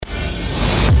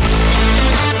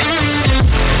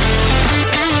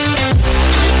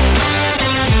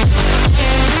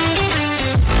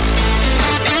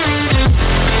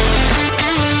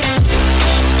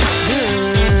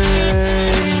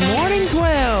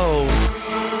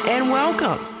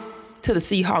Welcome to the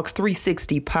Seahawks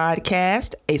 360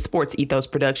 podcast, a Sports Ethos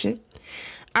production.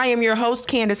 I am your host,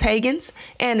 Candace Hagans,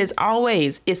 and as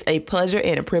always, it's a pleasure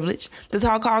and a privilege to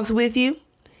talk Hawks with you.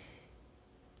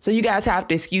 So you guys have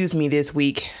to excuse me this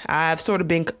week. I've sort of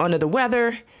been under the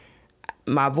weather.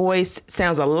 My voice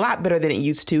sounds a lot better than it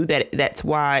used to. That's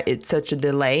why it's such a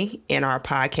delay in our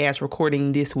podcast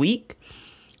recording this week.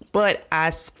 But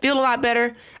I feel a lot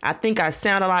better. I think I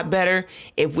sound a lot better.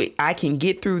 If I can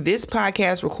get through this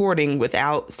podcast recording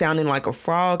without sounding like a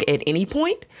frog at any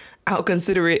point, I'll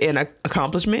consider it an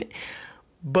accomplishment.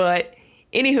 But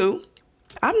anywho,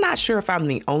 I'm not sure if I'm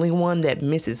the only one that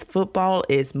misses football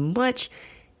as much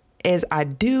as I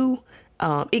do.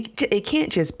 It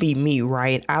can't just be me,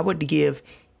 right? I would give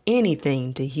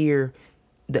anything to hear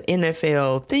the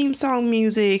NFL theme song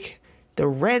music, the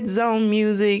red zone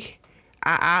music.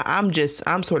 I'm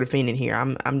sort of fiending here.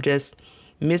 I'm just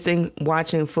missing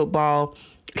watching football.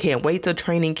 Can't wait till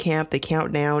training camp. The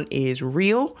countdown is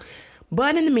real.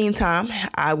 But in the meantime,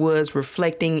 I was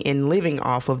reflecting and living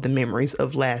off of the memories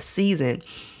of last season.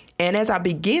 And as I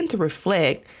began to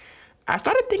reflect, I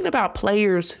started thinking about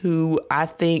players who I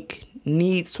think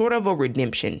need sort of a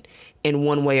redemption in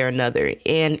one way or another.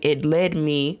 And it led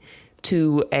me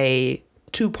to a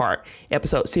 2-part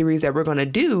episode series that we're going to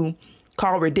do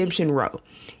called Redemption Row.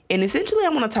 And essentially, I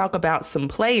want to talk about some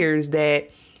players that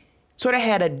sort of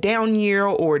had a down year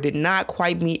or did not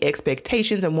quite meet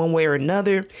expectations in one way or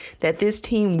another that this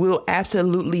team will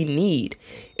absolutely need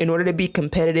in order to be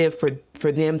competitive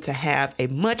for them to have a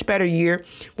much better year.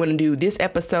 We're going to do this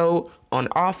episode on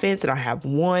offense and I have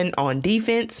one on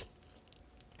defense.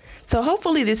 So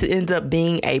hopefully this ends up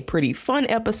being a pretty fun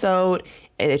episode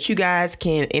and that you guys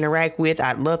can interact with.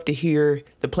 I'd love to hear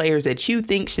the players that you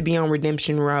think should be on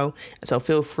Redemption Row. So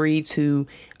feel free to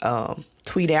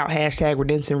tweet out hashtag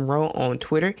Redemption Row on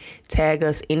Twitter. Tag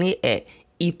us in it at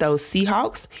Ethos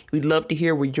Seahawks. We'd love to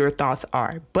hear what your thoughts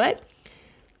are. But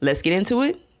let's get into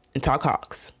it and talk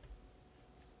Hawks.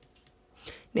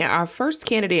 Now, our first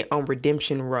candidate on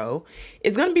Redemption Row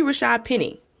is going to be Rashad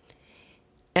Penny.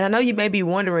 And I know you may be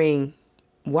wondering,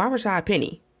 why Rashad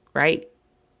Penny, right?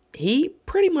 He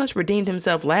pretty much redeemed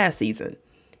himself last season.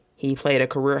 He played a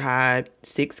career-high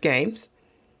 6 games.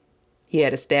 He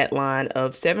had a stat line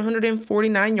of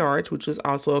 749 yards, which was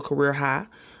also a career high,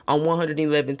 on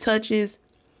 111 touches.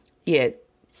 He had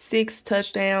 6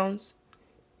 touchdowns.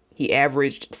 He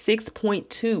averaged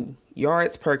 6.2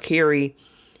 yards per carry.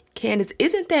 Candace,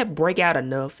 isn't that breakout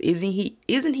enough? Isn't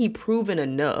he proven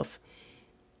enough?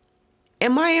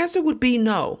 And my answer would be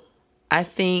no. I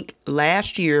think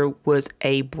last year was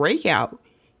a breakout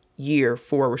year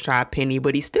for Rashad Penny,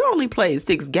 but he still only played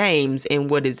 6 games in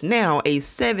what is now a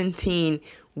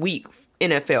 17-week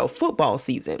NFL football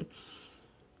season.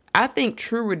 I think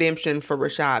true redemption for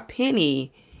Rashad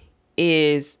Penny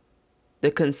is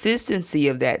the consistency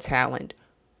of that talent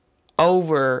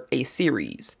over a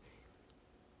series.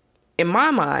 In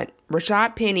my mind,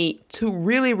 Rashad Penny, to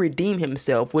really redeem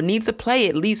himself, would need to play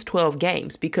at least 12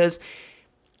 games because,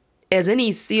 as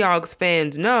any Seahawks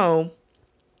fans know,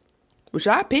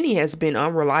 Rashad Penny has been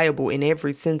unreliable in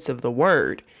every sense of the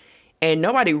word. And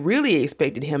nobody really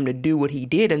expected him to do what he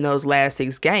did in those last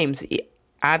 6 games.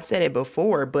 I've said it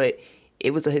before, but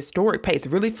it was a historic pace,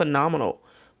 really phenomenal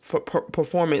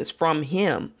performance from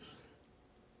him.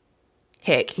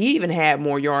 Heck, he even had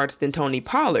more yards than Tony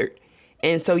Pollard.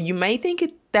 And so you may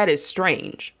think that is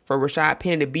strange for Rashad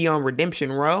Penny to be on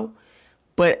Redemption Row,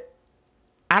 but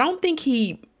I don't think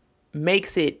he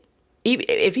makes it.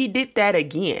 If he did that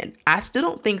again, I still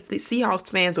don't think the Seahawks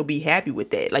fans will be happy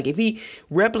with that. Like if he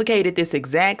replicated this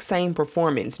exact same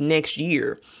performance next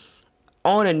year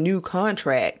on a new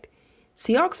contract,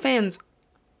 Seahawks fans,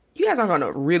 you guys aren't going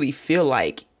to really feel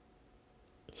like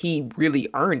he really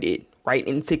earned it, right,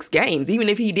 in 6 games, even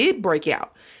if he did break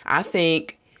out. I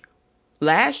think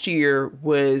last year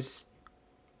was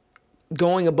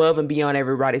going above and beyond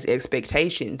everybody's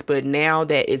expectations. But now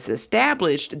that it's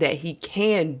established that he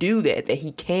can do that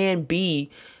he can be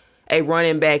a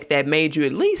running back that made you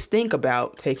at least think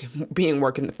about being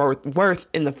worth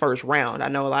in the first round. I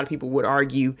know a lot of people would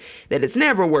argue that it's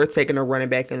never worth taking a running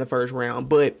back in the first round.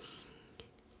 But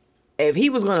if he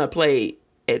was going to play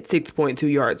at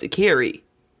 6.2 yards a carry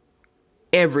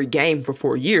every game for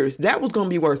 4 years, that was going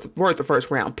to be worth a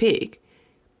first round pick.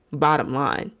 Bottom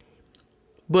line.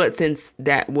 But since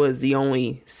that was the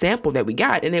only sample that we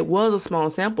got, and it was a small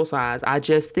sample size, I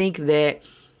just think that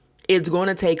it's going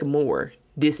to take more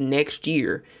this next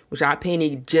year. Rashad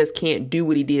Penny just can't do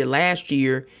what he did last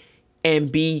year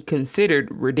and be considered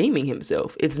redeeming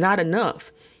himself. It's not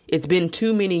enough. It's been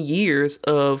too many years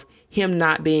of him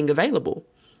not being available.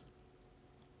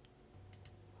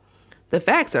 The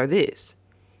facts are this.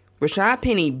 Rashad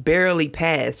Penny barely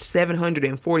passed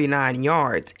 749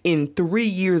 yards in 3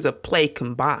 years of play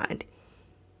combined.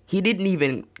 He didn't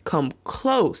even come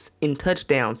close in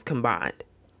touchdowns combined.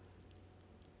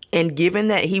 And given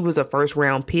that he was a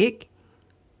first-round pick,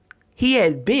 he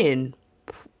had been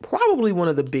probably one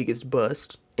of the biggest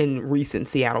busts in recent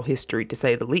Seattle history, to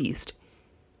say the least.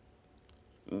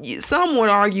 Some would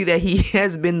argue that he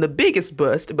has been the biggest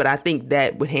bust, but I think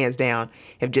that would hands down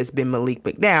have just been Malik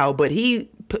McDowell. But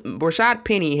Rashad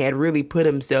Penny had really put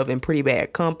himself in pretty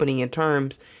bad company in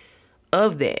terms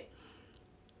of that.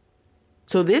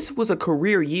 So this was a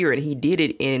career year, and he did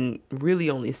it in really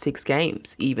only 6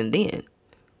 games, even then.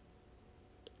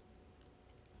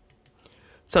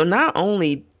 So not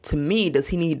only, to me, does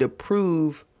he need to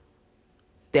prove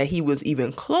that he was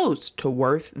even close to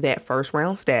worth that first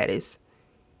round status,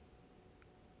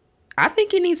 I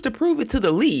think he needs to prove it to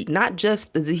the league, not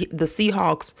just the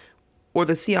Seahawks or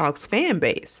the Seahawks fan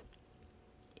base.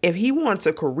 If he wants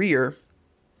a career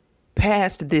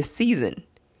past this season,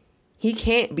 he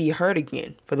can't be hurt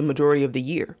again for the majority of the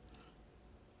year.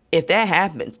 If that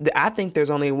happens, I think there's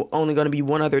only going to be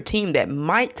one other team that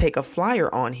might take a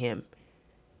flyer on him.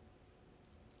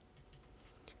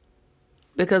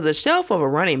 Because the shelf of a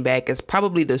running back is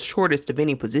probably the shortest of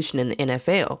any position in the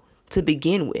NFL to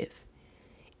begin with.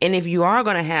 And if you are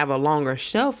going to have a longer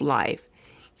shelf life,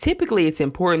 typically it's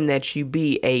important that you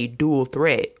be a dual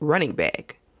threat running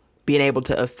back, being able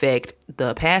to affect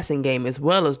the passing game as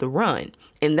well as the run.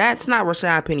 And that's not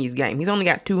Rashad Penny's game. He's only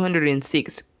got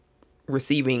 206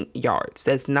 receiving yards.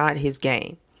 That's not his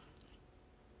game.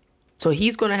 So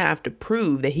he's going to have to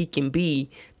prove that he can be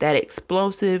that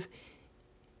explosive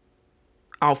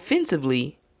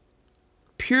offensively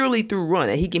purely through run,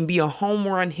 that he can be a home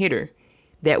run hitter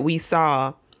that we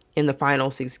saw in the final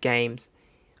 6 games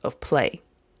of play.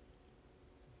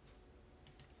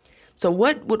 So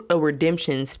what would a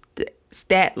redemption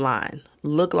stat line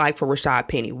look like for Rashad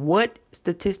Penny? What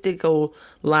statistical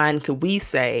line could we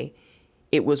say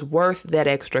it was worth that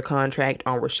extra contract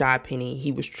on Rashad Penny?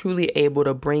 He was truly able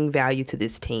to bring value to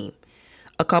this team.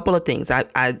 A couple of things.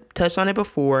 I touched on it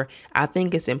before. I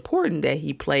think it's important that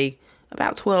he play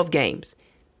about 12 games.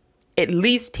 At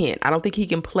least 10. I don't think he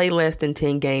can play less than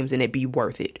 10 games and it be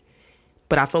worth it.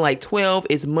 But I feel like 12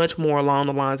 is much more along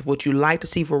the lines of what you like to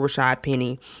see for Rashad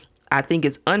Penny. I think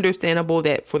it's understandable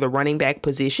that for the running back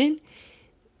position,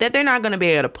 that they're not going to be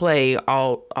able to play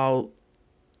all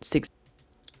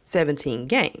 17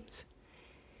 games.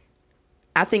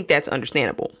 I think that's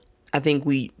understandable. I think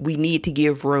we need to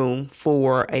give room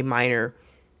for a minor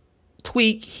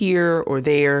tweak here or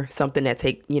there, something that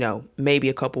take, maybe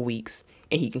a couple weeks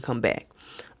and he can come back.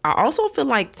 I also feel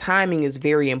like timing is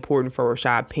very important for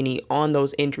Rashad Penny on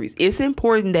those injuries. It's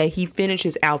important that he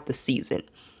finishes out the season.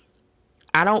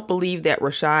 I don't believe that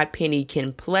Rashad Penny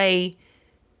can play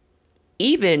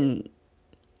even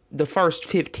the first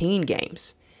 15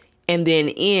 games and then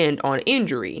end on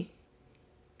injury.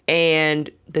 And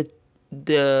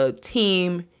the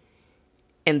team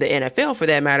and the NFL, for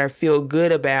that matter, feel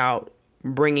good about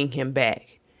bringing him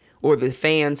back. Or the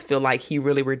fans feel like he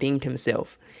really redeemed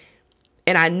himself.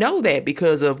 And I know that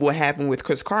because of what happened with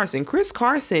Chris Carson. Chris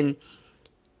Carson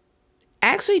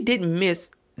actually didn't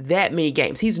miss that many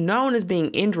games. He's known as being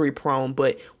injury prone,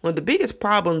 but one of the biggest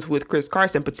problems with Chris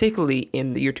Carson, particularly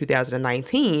in the year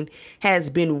 2019, has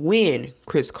been when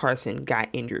Chris Carson got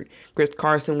injured. Chris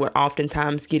Carson would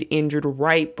oftentimes get injured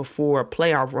right before a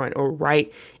playoff run or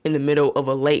right in the middle of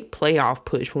a late playoff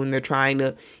push when they're trying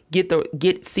to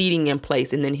get seeding in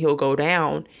place, and then he'll go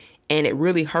down and it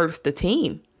really hurts the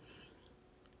team.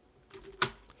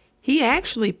 He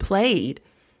actually played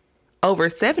over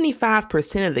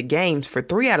 75% of the games for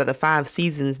 3 out of the 5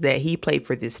 seasons that he played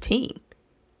for this team.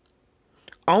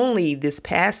 Only this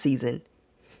past season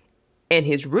and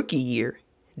his rookie year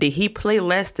did he play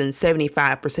less than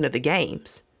 75% of the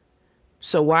games.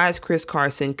 So why is Chris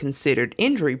Carson considered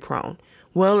injury prone?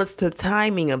 Well, it's the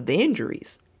timing of the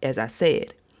injuries, as I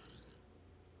said.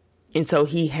 And so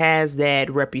he has that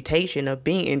reputation of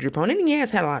being injury prone. And he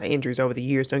has had a lot of injuries over the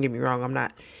years. Don't get me wrong. I'm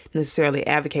not necessarily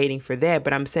advocating for that.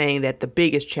 But I'm saying that the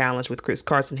biggest challenge with Chris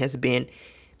Carson has been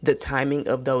the timing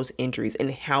of those injuries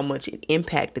and how much it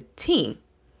impacted the team.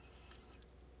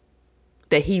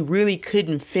 That he really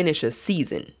couldn't finish a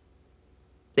season.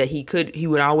 That he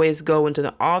would always go into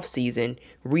the off season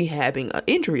rehabbing an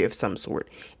injury of some sort.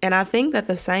 And I think that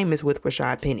the same is with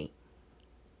Rashad Penny.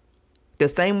 The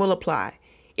same will apply.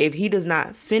 If he does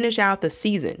not finish out the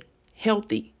season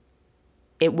healthy,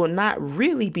 it will not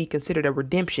really be considered a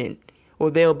redemption,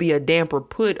 or there'll be a damper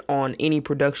put on any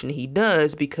production he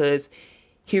does, because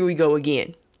here we go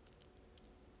again.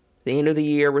 The end of the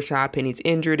year, Rashad Penny's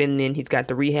injured, and then he's got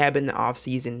the rehab in the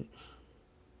offseason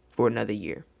for another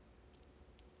year.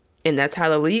 And that's how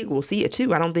the league will see it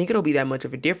too. I don't think it'll be that much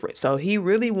of a difference. So he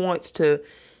really wants to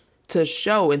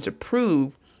show and to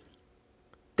prove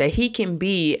that he can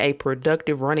be a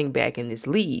productive running back in this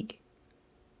league.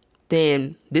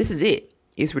 Then this is it.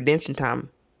 It's redemption time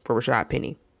for Rashad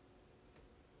Penny.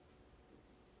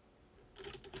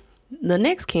 The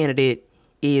next candidate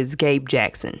is Gabe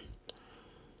Jackson.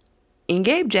 And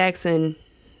Gabe Jackson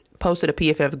posted a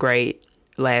PFF grade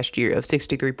last year of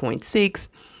 63.6.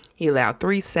 He allowed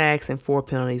 3 sacks and 4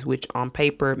 penalties, which on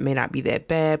paper may not be that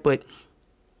bad, but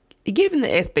given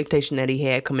the expectation that he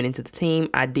had coming into the team,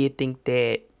 I did think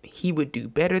that he would do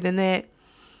better than that.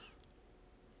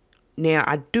 Now,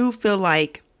 I do feel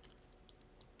like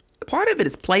part of it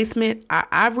is placement.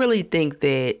 I really think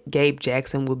that Gabe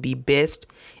Jackson would be best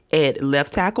at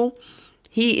left tackle.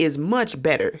 He is much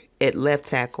better at left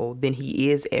tackle than he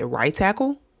is at right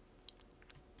tackle.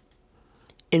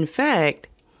 In fact,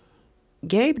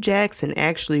 Gabe Jackson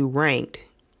actually ranked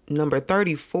number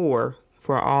 34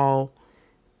 for all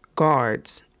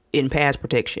guards in pass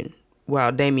protection,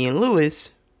 while Damian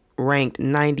Lewis ranked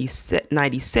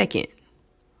 92nd.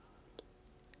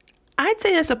 I'd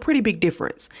say that's a pretty big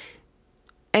difference.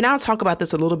 And I'll talk about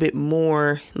this a little bit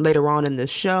more later on in the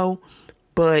show,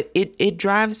 but it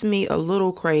drives me a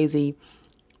little crazy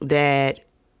that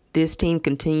this team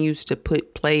continues to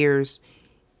put players,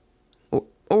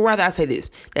 or rather I say this,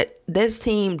 that this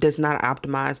team does not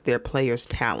optimize their players'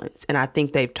 talents. And I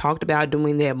think they've talked about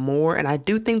doing that more. And I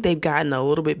do think they've gotten a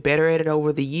little bit better at it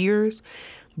over the years.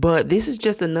 But this is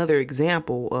just another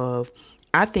example of,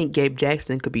 I think Gabe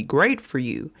Jackson could be great for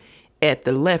you at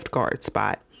the left guard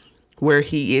spot where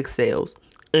he excels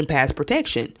in pass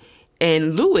protection.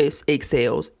 And Lewis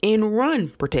excels in run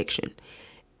protection.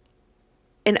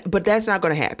 But that's not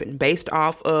going to happen based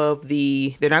off of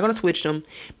they're not going to switch them.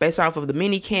 Based off of the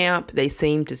mini camp, they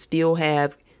seem to still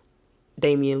have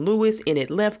Damian Lewis in at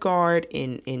left guard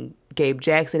and Gabe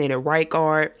Jackson in at right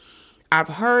guard. I've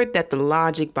heard that the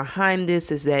logic behind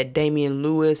this is that Damian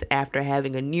Lewis, after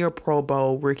having a near Pro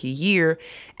Bowl rookie year,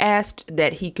 asked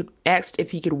if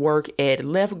he could work at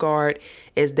left guard,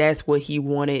 as that's what he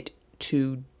wanted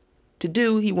to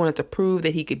do. He wanted to prove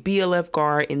that he could be a left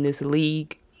guard in this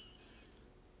league.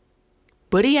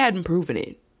 But he hadn't proven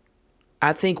it.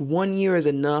 I think 1 year is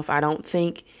enough. I don't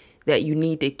think that you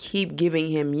need to keep giving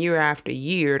him year after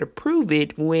year to prove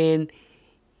it when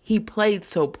he played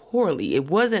so poorly. It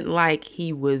wasn't like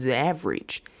he was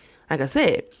average. Like I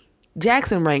said,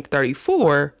 Jackson ranked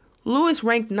 34. Lewis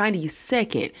ranked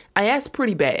 92nd. That's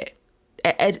pretty bad.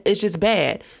 It's just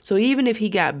bad. So even if he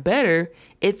got better,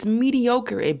 it's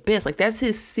mediocre at best. Like, that's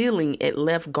his ceiling at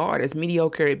left guard. It's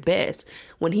mediocre at best.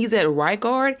 When he's at right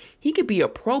guard, he could be a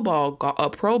Pro Bowl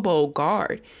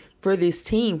guard for this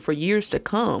team for years to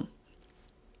come.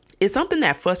 It's something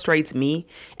that frustrates me,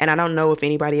 and I don't know if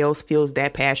anybody else feels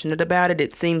that passionate about it.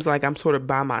 It seems like I'm sort of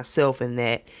by myself in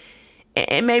that.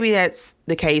 And maybe that's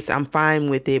the case. I'm fine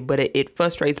with it, but it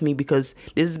frustrates me because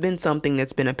this has been something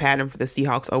that's been a pattern for the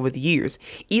Seahawks over the years.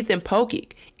 Ethan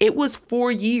Pokic, it was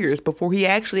 4 years before he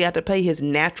actually had to play his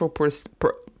natural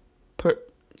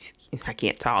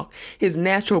his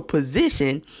natural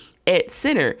position at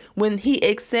center when he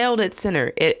excelled at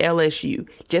center at LSU.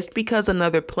 Just because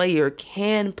another player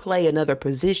can play another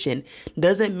position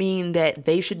doesn't mean that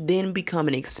they should then become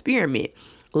an experiment.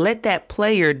 Let that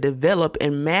player develop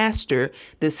and master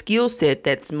the skill set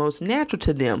that's most natural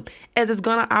to them, as it's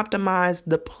going to optimize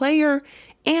the player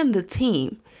and the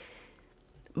team.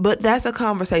 But that's a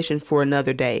conversation for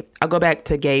another day. I'll go back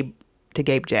to Gabe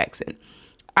Jackson.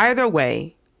 Either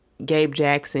way, Gabe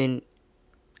Jackson,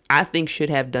 I think, should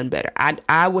have done better.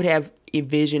 I would have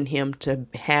envisioned him to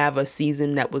have a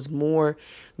season that was more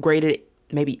graded,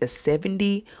 maybe a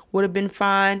 70 would have been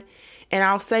fine. And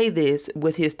I'll say this,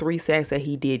 with his 3 sacks that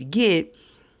he did get,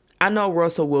 I know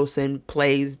Russell Wilson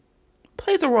plays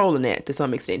a role in that to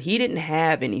some extent. He didn't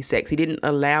have any sacks. He didn't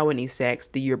allow any sacks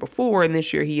the year before, and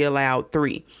this year he allowed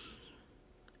 3.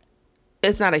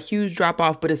 It's not a huge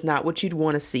drop-off, but it's not what you'd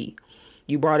want to see.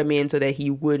 You brought him in so that he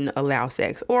wouldn't allow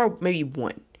sacks, or maybe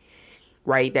 1,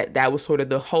 right? That was sort of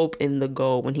the hope and the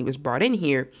goal when he was brought in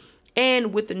here.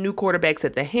 And with the new quarterbacks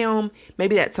at the helm,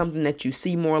 maybe that's something that you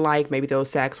see more like. Maybe those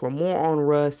sacks were more on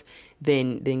Russ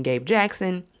than Gabe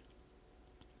Jackson.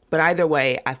 But either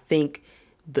way, I think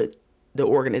the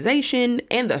organization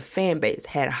and the fan base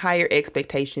had higher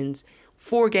expectations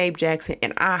for Gabe Jackson,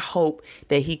 and I hope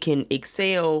that he can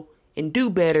excel and do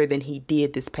better than he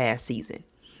did this past season.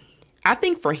 I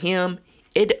think for him,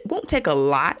 it won't take a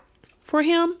lot for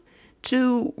him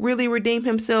to really redeem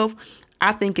himself?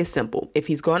 I think it's simple. If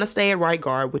he's going to stay at right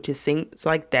guard, which it seems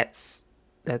like that's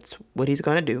what he's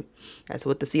going to do. That's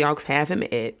what the Seahawks have him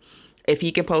at. If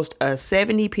he can post a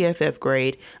 70 PFF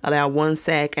grade, allow 1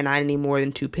 sack, and not any more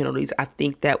than 2 penalties, I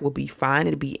think that will be fine.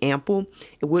 It'd be ample.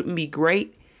 It wouldn't be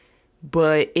great,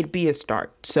 but it'd be a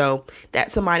start. So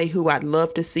that's somebody who I'd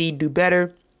love to see do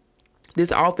better.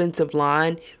 This offensive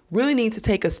line really needs to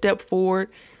take a step forward.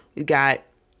 You got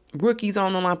rookies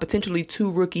on the line, potentially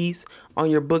 2 rookies on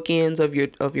your bookends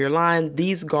of your line.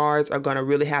 These guards are going to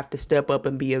really have to step up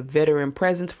and be a veteran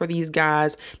presence for these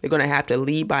guys. They're going to have to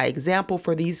lead by example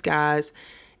for these guys.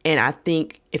 And I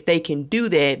think if they can do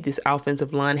that, this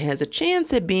offensive line has a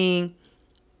chance at being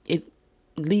at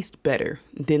least better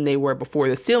than they were before.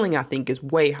 The ceiling, I think, is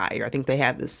way higher. I think they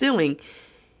have the ceiling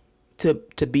to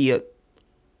be a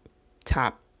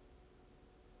top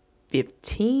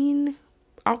 15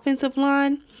 offensive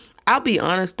line. I'll be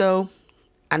honest, though.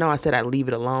 I know I said I'd leave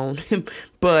it alone,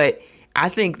 but I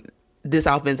think this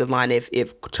offensive line, if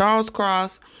Charles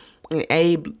Cross and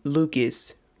Abe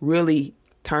Lucas really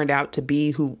turned out to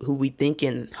be who we think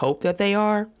and hope that they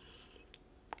are,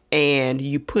 and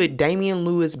you put Damian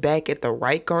Lewis back at the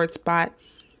right guard spot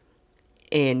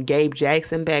and Gabe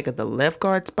Jackson back at the left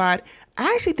guard spot,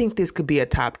 I actually think this could be a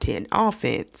top 10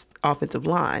 offensive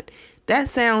line. That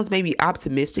sounds maybe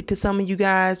optimistic to some of you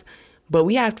guys, but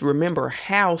we have to remember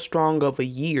how strong of a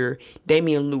year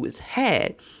Damian Lewis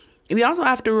had. And we also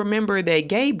have to remember that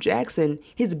Gabe Jackson,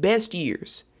 his best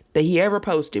years that he ever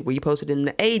posted, where he posted in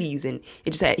the 80s, and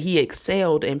he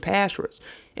excelled in pass rush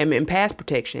and in pass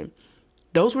protection.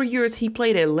 Those were years he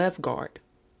played at left guard.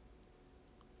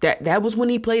 That was when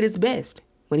he played his best,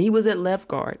 when he was at left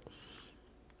guard.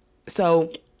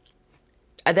 So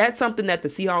that's something that the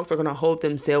Seahawks are going to hold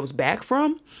themselves back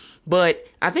from. But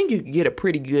I think you can get a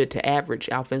pretty good to average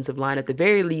offensive line at the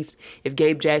very least if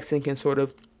Gabe Jackson can sort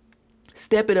of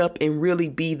step it up and really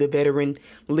be the veteran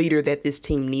leader that this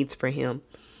team needs for him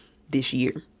this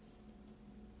year.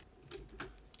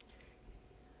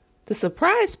 The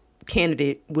surprise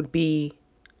candidate would be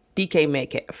DK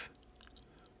Metcalf.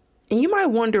 And you might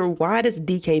wonder, why does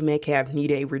DK Metcalf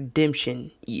need a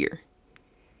redemption year?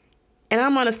 And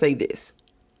I'm going to say this.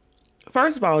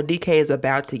 First of all, DK is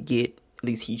about to get, at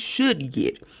least he should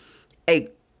get, a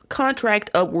contract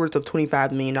upwards of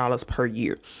 $25 million per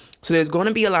year. So there's going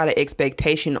to be a lot of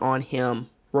expectation on him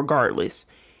regardless.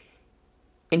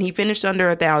 And he finished under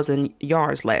 1,000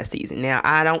 yards last season. Now,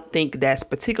 I don't think that's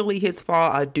particularly his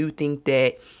fault. I do think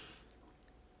that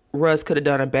Russ could have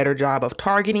done a better job of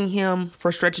targeting him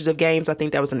for stretches of games. I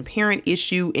think that was an apparent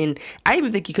issue. And I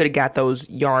even think he could have got those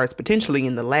yards potentially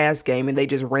in the last game. And they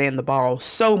just ran the ball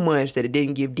so much that it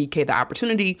didn't give DK the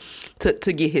opportunity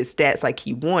to get his stats like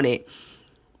he wanted.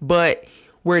 But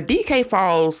where DK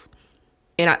falls,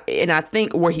 and I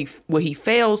think where he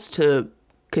fails to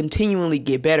continually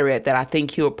get better at, that I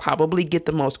think he'll probably get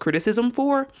the most criticism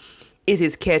for, is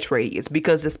his catch radius.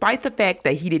 Because despite the fact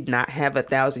that he did not have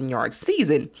 1,000-yard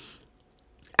season,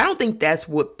 I don't think that's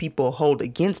what people hold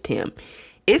against him.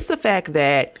 It's the fact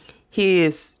that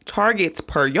his targets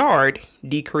per yard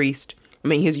decreased. I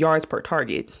mean, his yards per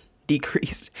target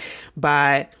decreased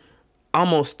by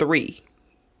almost 3.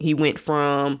 He went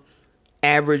from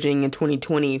averaging in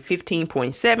 2020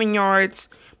 15.7 yards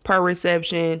per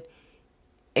reception,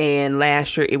 and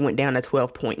last year it went down to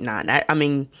 12.9. I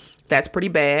mean, that's pretty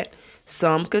bad.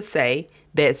 Some could say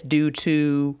that's due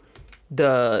to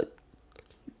the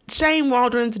Shane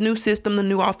Waldron's new system, the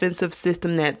new offensive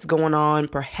system that's going on.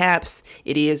 Perhaps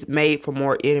it is made for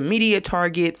more intermediate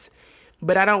targets,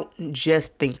 but I don't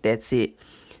just think that's it.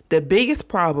 The biggest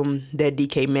problem that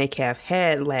DK Metcalf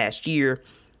had last year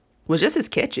was just his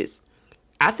catches.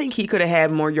 I think he could have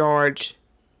had more yards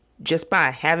just by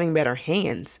having better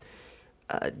hands.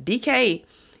 DK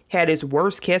had his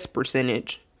worst catch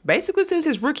percentage basically since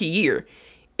his rookie year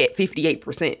at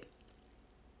 58%.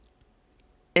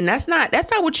 And that's not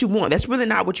what you want. That's really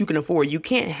not what you can afford. You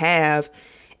can't have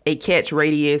a catch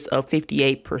radius of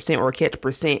 58% or a catch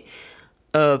percent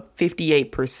of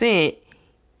 58%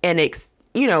 and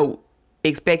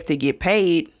expect to get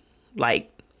paid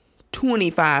like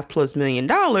 $25+ million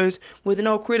with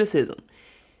no criticism.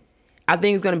 I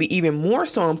think it's going to be even more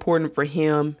so important for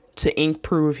him to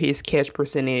improve his catch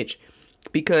percentage,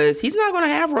 because he's not going to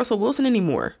have Russell Wilson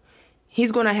anymore.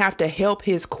 He's going to have to help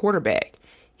his quarterback.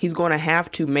 He's going to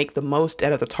have to make the most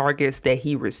out of the targets that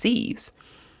he receives.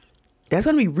 That's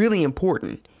going to be really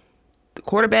important. The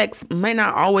quarterbacks may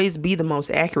not always be the most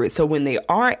accurate. So when they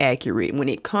are accurate, when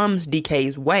it comes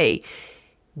DK's way,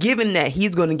 given that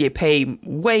he's going to get paid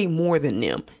way more than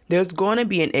them, there's going to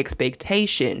be an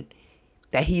expectation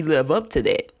that he live up to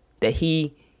that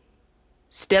he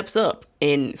steps up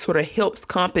and sort of helps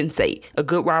compensate. A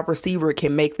good wide receiver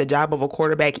can make the job of a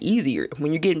quarterback easier.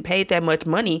 When you're getting paid that much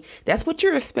money, that's what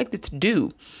you're expected to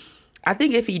do. I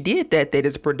think if he did that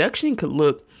his production could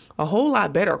look a whole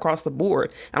lot better across the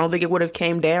board. I don't think it would have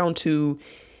came down to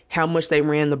how much they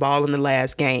ran the ball in the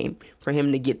last game for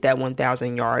him to get that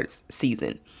 1,000 yards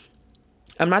season.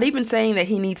 I'm not even saying that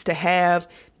he needs to have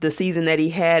the season that he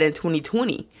had in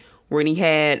 2020, when he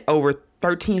had over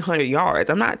 1,300 yards.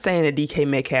 I'm not saying that DK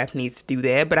Metcalf needs to do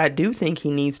that, but I do think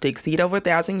he needs to exceed over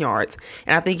 1,000 yards,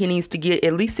 and I think he needs to get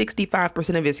at least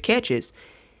 65% of his catches.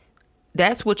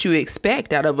 That's what you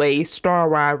expect out of a star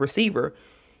wide receiver.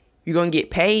 You're going to get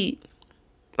paid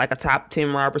like a top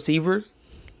 10 wide receiver.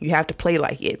 You have to play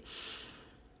like it.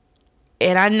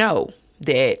 And I know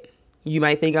that you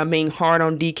might think I'm being hard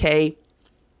on DK,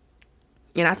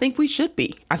 and I think we should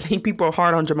be. I think people are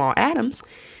hard on Jamal Adams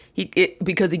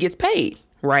because he gets paid,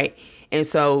 right? And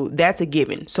so that's a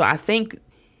given. So I think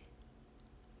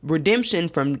redemption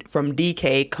from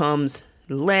DK comes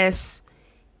less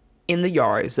in the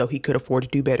yards, though he could afford to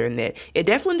do better than that. It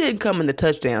definitely didn't come in the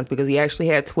touchdowns, because he actually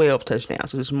had 12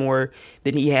 touchdowns, which is more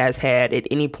than he has had at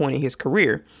any point in his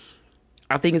career.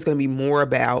 I think it's going to be more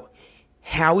about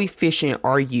how efficient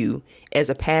are you as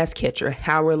a pass catcher?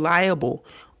 How reliable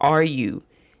are you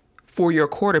for your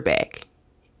quarterback?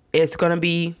 It's going to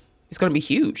be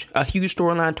huge, a huge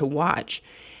storyline to watch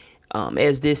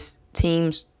as this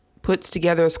team puts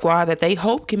together a squad that they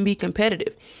hope can be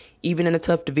competitive, even in a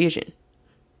tough division.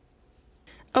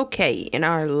 Okay, and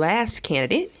our last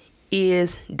candidate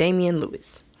is Damian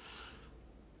Lewis.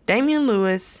 Damian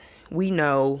Lewis, we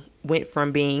know, went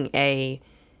from being a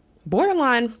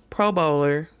borderline Pro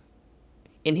Bowler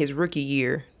in his rookie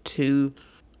year to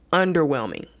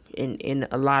underwhelming in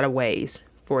a lot of ways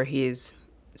for his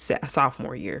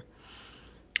sophomore year.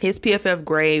 His PFF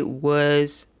grade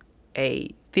was a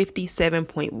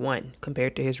 57.1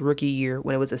 compared to his rookie year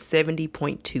when it was a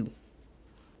 70.2.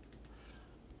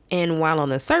 And while on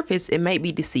the surface, it may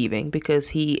be deceiving because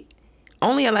he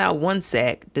only allowed 1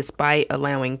 sack despite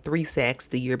allowing 3 sacks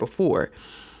the year before.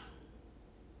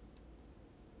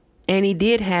 And he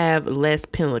did have less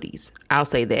penalties. I'll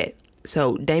say that.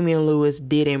 So Damian Lewis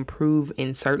did improve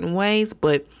in certain ways,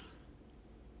 but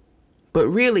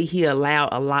really he allowed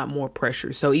a lot more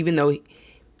pressure. So even though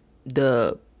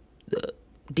the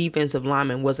defensive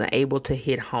lineman wasn't able to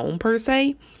hit home per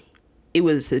se, it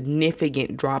was a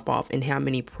significant drop off in how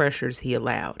many pressures he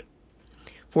allowed.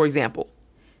 For example,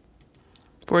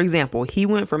 he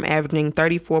went from averaging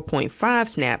 34.5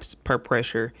 snaps per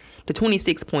pressure to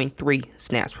 26.3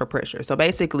 snaps per pressure. So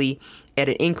basically, at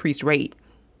an increased rate,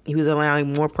 he was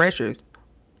allowing more pressures.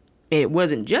 And it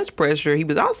wasn't just pressure, he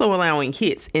was also allowing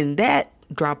hits, and that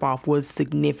drop off was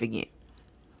significant.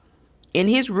 In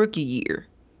his rookie year,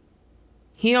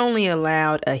 he only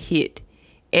allowed a hit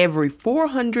every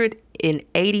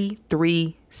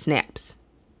 483 snaps.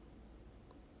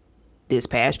 This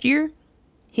past year,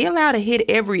 he allowed a hit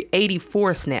every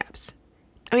 84 snaps.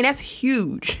 I mean, that's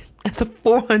huge. That's a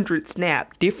 400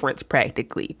 snap difference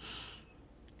practically.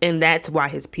 And that's why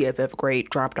his PFF grade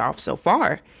dropped off so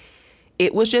far.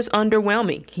 It was just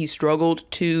underwhelming. He struggled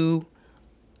to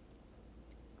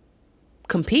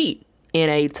compete in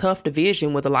a tough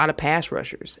division with a lot of pass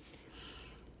rushers.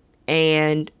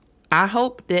 And I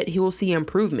hope that he will see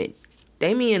improvement.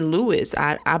 Damian Lewis,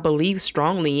 I believe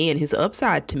strongly in. His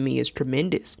upside to me is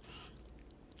tremendous.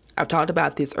 I've talked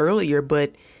about this earlier,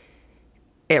 but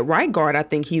at right guard, I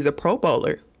think he's a Pro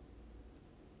Bowler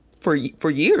for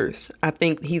years. I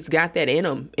think he's got that in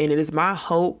him, and it is my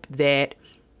hope that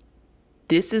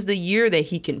this is the year that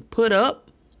he can put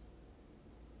up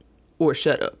or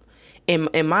shut up. In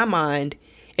my mind,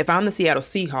 if I'm the Seattle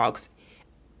Seahawks,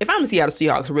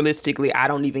 realistically, I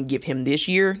don't even give him this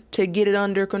year to get it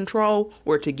under control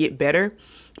or to get better.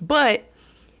 But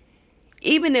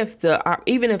even if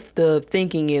the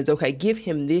thinking is, okay, give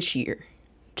him this year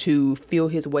to feel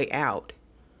his way out,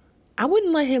 I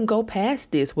wouldn't let him go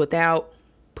past this without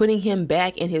putting him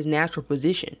back in his natural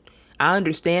position. I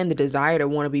understand the desire to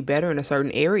want to be better in a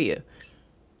certain area.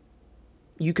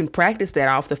 You can practice that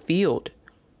off the field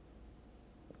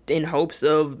in hopes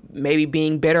of maybe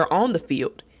being better on the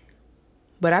field.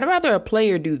 But I'd rather a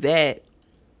player do that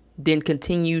than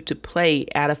continue to play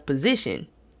out of position.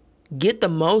 Get the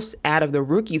most out of the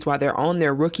rookies while they're on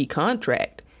their rookie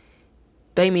contract.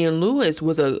 Damian Lewis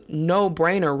was a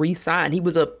no-brainer re-sign. He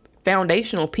was a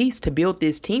foundational piece to build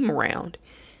this team around.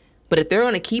 But if they're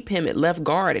going to keep him at left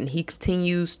guard and he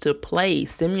continues to play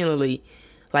similarly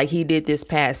like he did this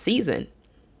past season,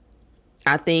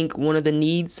 I think one of the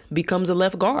needs becomes a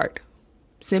left guard.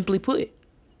 Simply put,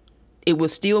 it will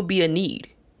still be a need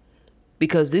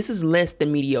because this is less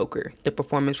than mediocre, the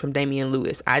performance from Damian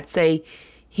Lewis. I'd say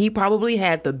he probably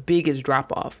had the biggest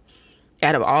drop-off.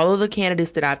 Out of all of the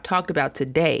candidates that I've talked about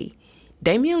today,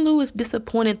 Damian Lewis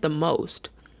disappointed the most.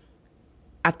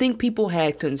 I think people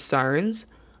had concerns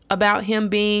about him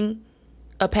being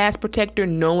a pass protector,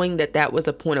 knowing that that was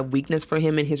a point of weakness for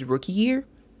him in his rookie year.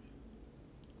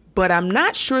 But I'm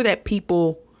not sure that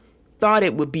people thought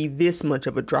it would be this much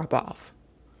of a drop-off.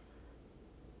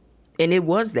 And it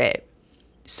was that.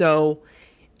 So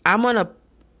I'm going to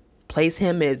place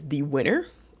him as the winner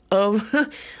of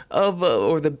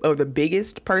the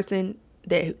biggest person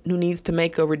who needs to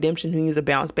make a redemption, who needs a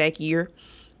bounce back year.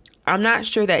 I'm not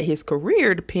sure that his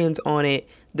career depends on it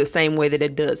the same way that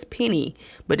it does Penny,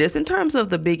 but just in terms of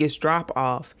the biggest drop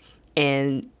off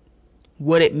and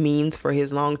what it means for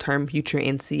his long-term future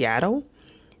in Seattle,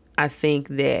 I think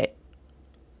that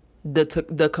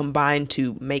the combined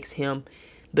two makes him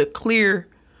the clear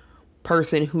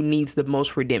person who needs the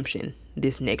most redemption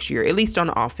this next year, at least on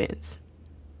offense.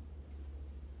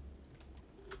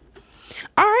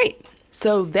 All right.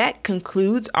 So that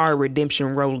concludes our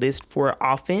redemption row list for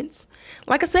offense.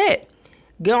 Like I said,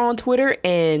 go on Twitter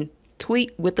and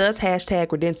tweet with us,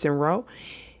 #RedemptionRow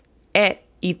at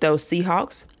Ethos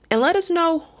Seahawks, and let us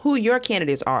know who your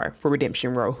candidates are for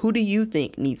Redemption Row. Who do you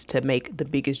think needs to make the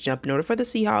biggest jump in order for the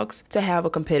Seahawks to have a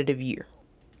competitive year?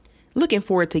 Looking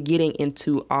forward to getting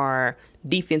into our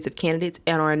defensive candidates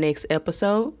in our next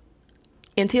episode.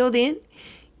 Until then,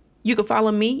 you can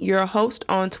follow me, your host,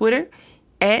 on Twitter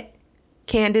at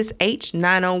Candace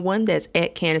H901. That's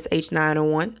at Candace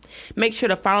H901. Make sure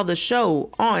to follow the show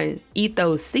on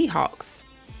Ethos Seahawks.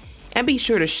 And be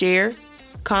sure to share,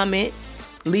 comment,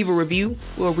 leave a review.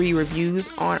 We'll read reviews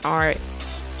on our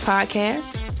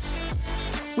podcast.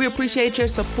 We appreciate your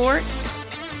support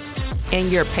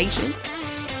and your patience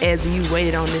as you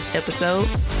waited on this episode.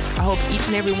 I hope each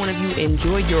and every one of you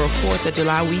enjoyed your 4th of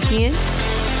July weekend.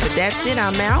 But that's it.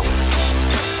 I'm out.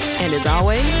 And as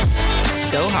always,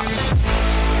 go Hawks.